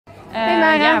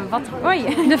Ja,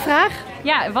 hoi. De vraag?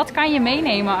 Ja, wat kan je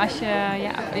meenemen als je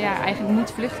eigenlijk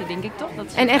moet vluchten, denk ik toch? Dat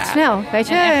is en echt snel, weet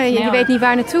je? Snel. Je weet niet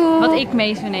waar naartoe. Wat ik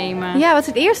mee zou nemen. Ja, wat is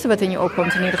het eerste wat in je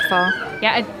opkomt in ieder geval?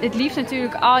 Ja, het liefst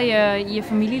natuurlijk al je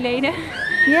familieleden.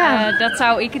 Ja. Dat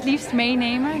zou ik het liefst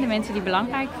meenemen. De mensen die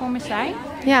belangrijk voor me zijn.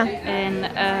 Ja. En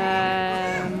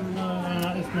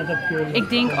ik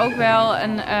denk ook wel,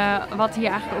 wat hier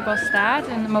eigenlijk ook al staat,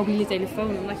 een mobiele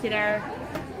telefoon. Omdat je daar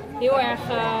heel erg,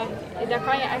 daar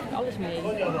kan je eigenlijk alles mee.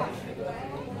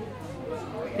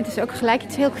 Het is ook gelijk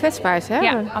iets heel kwetsbaars, hè?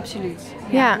 Ja, absoluut.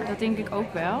 Ja. Dat denk ik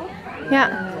ook wel. Ja.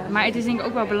 Maar het is denk ik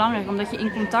ook wel belangrijk, omdat je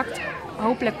in contact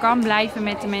hopelijk kan blijven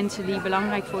met de mensen die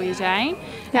belangrijk voor je zijn.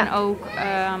 Ja. En ook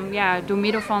door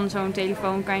middel van zo'n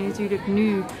telefoon kan je natuurlijk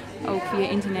nu ook via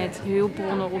internet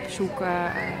hulpbronnen opzoeken.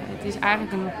 Het is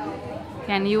eigenlijk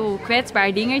een heel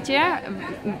kwetsbaar dingetje,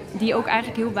 die ook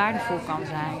eigenlijk heel waardevol kan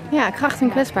zijn. Ja, kracht en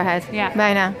kwetsbaarheid,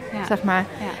 bijna, zeg maar.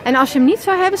 Ja. En als je hem niet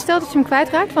zou hebben, stel dat je hem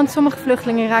kwijtraakt, want sommige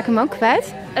vluchtelingen raken hem ook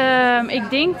kwijt. Ik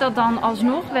denk dat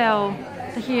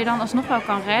je je dan alsnog wel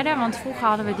kan redden, want vroeger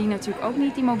hadden we die natuurlijk ook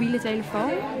niet, die mobiele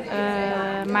telefoon.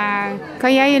 Maar...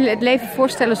 Kan jij je het leven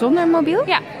voorstellen zonder een mobiel?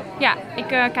 Ja, ik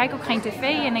kijk ook geen tv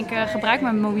en ik gebruik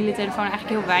mijn mobiele telefoon eigenlijk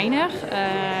heel weinig.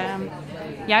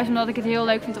 Juist omdat ik het heel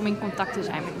leuk vind om in contact te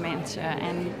zijn met mensen.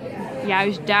 En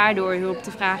juist daardoor hulp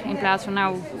te vragen in plaats van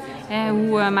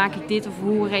hoe maak ik dit of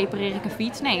hoe repareer ik een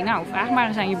fiets. Nee, vraag maar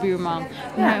eens aan je buurman.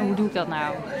 Hoe doe ik dat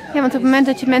nou? Ja, want op het moment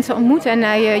dat je mensen ontmoet en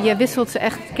je wisselt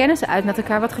echt kennis uit met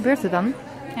elkaar, wat gebeurt er dan?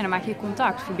 Ja, dan maak je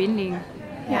contact, verbinding.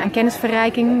 Ja, en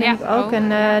kennisverrijking denk ik ook.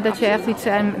 En dat je echt iets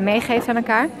meegeeft aan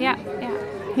elkaar.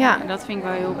 Ja, dat vind ik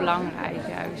wel heel belangrijk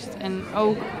juist. En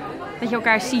ook dat je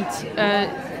elkaar ziet.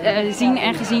 Zien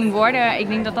en gezien worden. Ik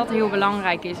denk dat dat heel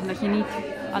belangrijk is. En dat je niet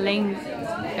alleen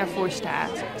ervoor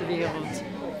staat op de wereld.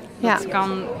 Dat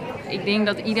kan, ik denk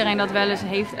dat iedereen dat wel eens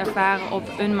heeft ervaren op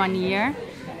een manier.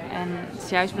 En het is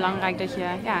juist belangrijk dat je,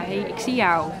 hey, ik zie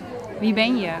jou. Wie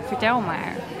ben je? Vertel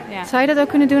maar. Ja. Zou je dat ook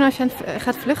kunnen doen als je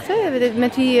gaat vluchten?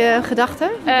 Met die gedachten?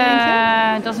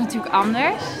 Dat is natuurlijk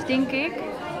anders, denk ik.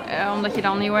 Omdat je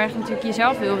dan heel erg natuurlijk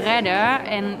jezelf wil redden.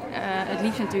 En het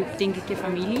liefst natuurlijk, denk ik, je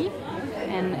familie.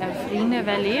 En vrienden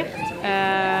wellicht.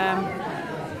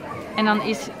 En dan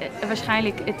is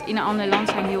waarschijnlijk het in een ander land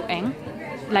zijn heel eng.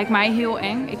 Lijkt mij heel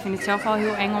eng. Ik vind het zelf al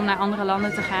heel eng om naar andere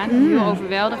landen te gaan. Heel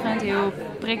overweldigend, heel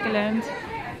prikkelend.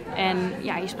 En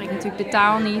je spreekt natuurlijk de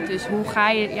taal niet. Dus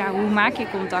hoe maak je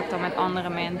contact dan met andere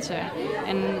mensen?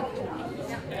 En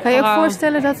kan je ook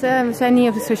voorstellen dat we zijn hier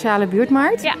op de Socìale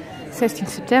buurtmarkt. Ja. 16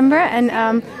 september. En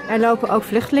er lopen ook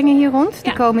vluchtelingen hier rond.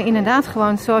 Die komen inderdaad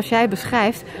gewoon, zoals jij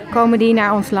beschrijft, komen die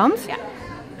naar ons land. Ja.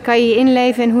 Kan je je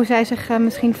inleven in hoe zij zich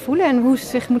misschien voelen en hoe ze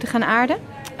zich moeten gaan aarden?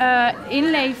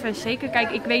 Inleven, zeker.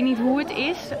 Kijk, ik weet niet hoe het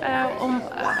is om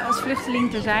als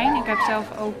vluchteling te zijn. Ik heb zelf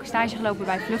ook stage gelopen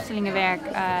bij vluchtelingenwerk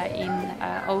in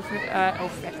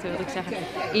Overvecht, wil ik zeggen,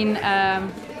 in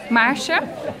Maarsen.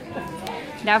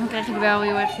 Daarvan kreeg ik wel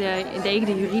heel erg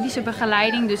de juridische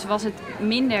begeleiding, dus was het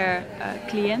minder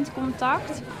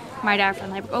cliëntcontact. Maar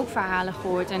daarvan heb ik ook verhalen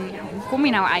gehoord. En hoe kom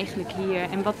je nou eigenlijk hier?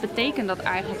 En wat betekent dat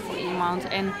eigenlijk voor iemand?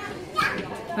 En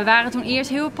we waren toen eerst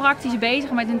heel praktisch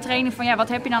bezig met een trainen van wat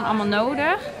heb je dan allemaal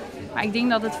nodig? Maar ik denk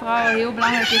dat het vooral heel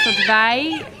belangrijk is dat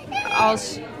wij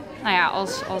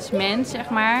als mens, zeg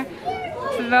maar,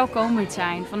 verwelkomend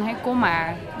zijn. Van kom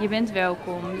maar, je bent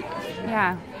welkom.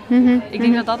 Ja. Ik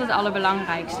denk dat dat het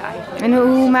allerbelangrijkste eigenlijk is. En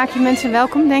hoe maak je mensen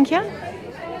welkom, denk je?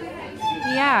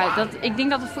 Ja, ik denk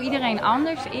dat het voor iedereen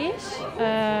anders is.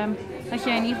 Dat je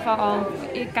in ieder geval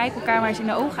kijk elkaar maar eens in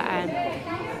de ogen aan.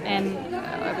 En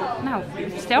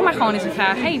stel maar gewoon eens een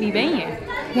vraag. Hey, wie ben je?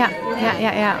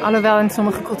 Ja. Alhoewel in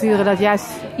sommige culturen dat juist...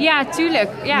 Ja, tuurlijk.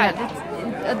 Ja.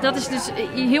 Dat is dus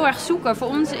heel erg zoeken.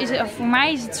 Voor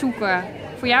mij is het zoeken.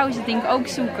 Voor jou is het denk ik ook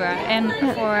zoeken. En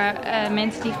voor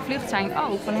mensen die gevlucht zijn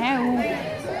ook. Van,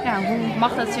 hoe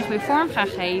mag dat zich weer vorm gaan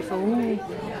geven? Hoe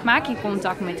maak je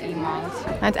contact met iemand?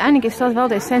 Uiteindelijk is dat wel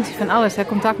de essentie van alles.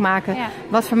 Contact maken. Ja.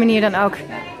 Wat voor manier dan ook.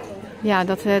 Ja,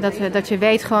 dat je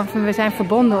weet gewoon van we zijn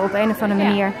verbonden op een of andere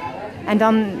manier. Ja. En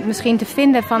dan misschien te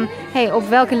vinden van op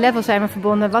welke level zijn we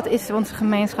verbonden? Wat is onze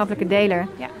gemeenschappelijke deler?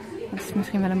 Ja. Dat is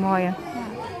misschien wel een mooie. Ja.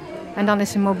 En dan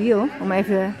is een mobiel, om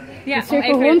even de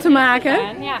cirkel rond te maken.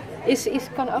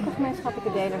 Kan ook een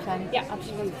gemeenschappelijke deler zijn. Ja,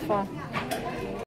 absoluut.